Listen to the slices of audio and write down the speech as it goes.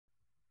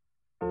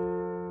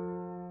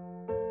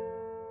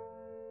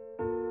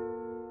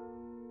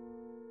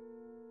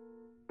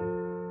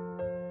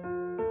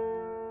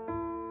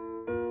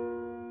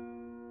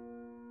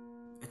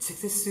took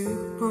the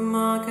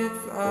supermarket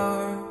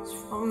flowers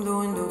from the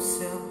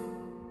windowsill,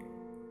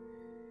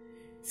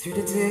 threw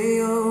the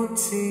day-old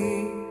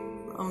tea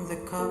from the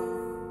cup,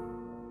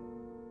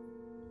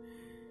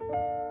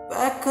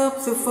 back up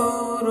the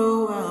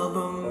photo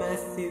album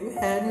Matthew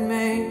had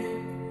made,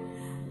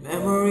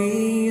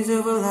 memories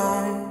of a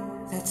life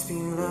that's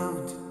been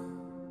loved.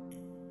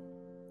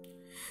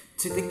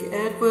 Took the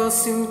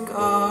get-well-soon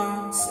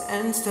cars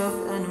and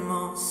stuffed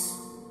animals,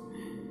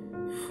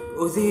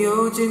 oh, the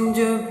old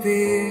ginger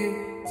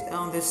beer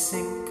down the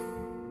sink.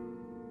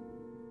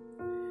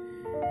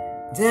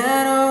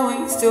 Dad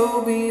always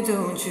told me,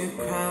 don't you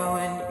cry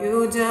when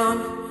you're down,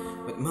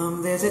 but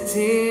Mom, there's a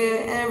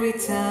tear every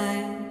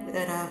time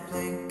that I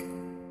blink.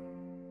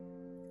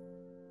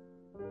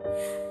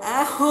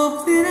 I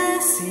hope that I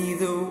see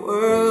the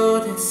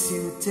world as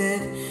you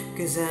did,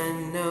 'cause I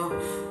know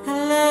a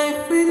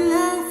life with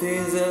love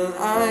is a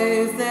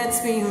life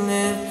that's been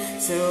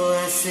lived. So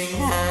I sing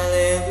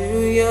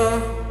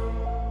hallelujah.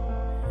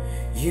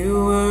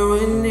 You were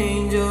an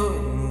angel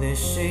in the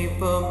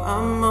shape of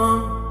my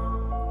mom.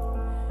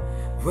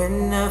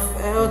 When I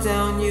fell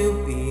down,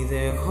 you'd be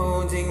there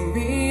holding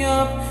me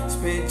up.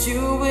 Spread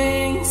your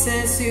wings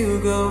as you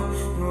go,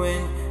 and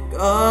when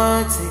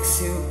God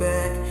takes you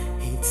back,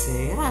 He'd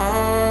say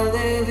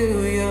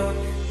hallelujah,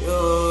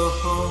 you're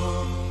home.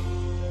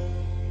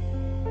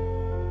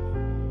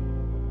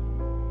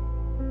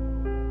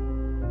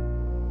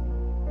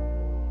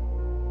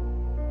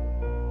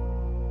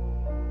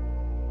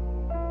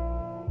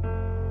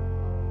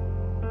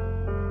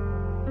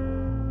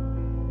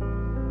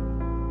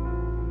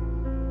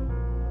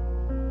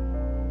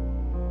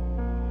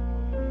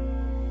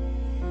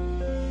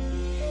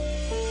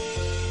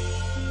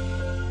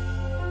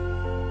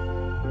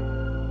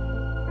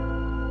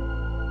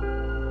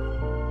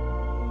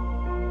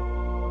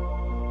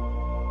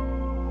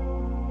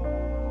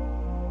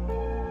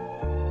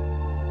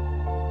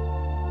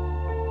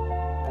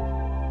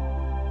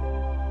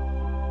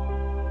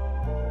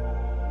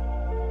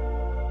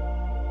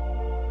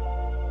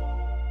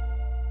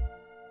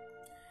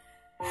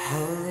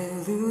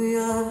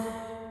 Hallelujah,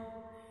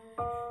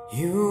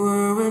 you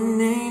were an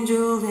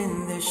angel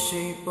in the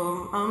shape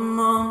of my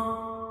mom.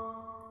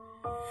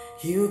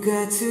 You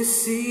got to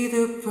see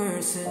the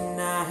person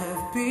I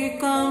have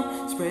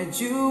become. Spread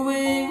your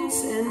wings,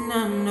 and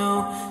I know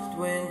that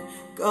when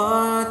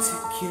God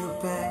took you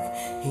back,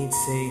 He'd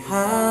say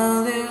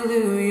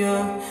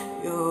hallelujah,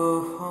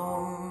 you're home.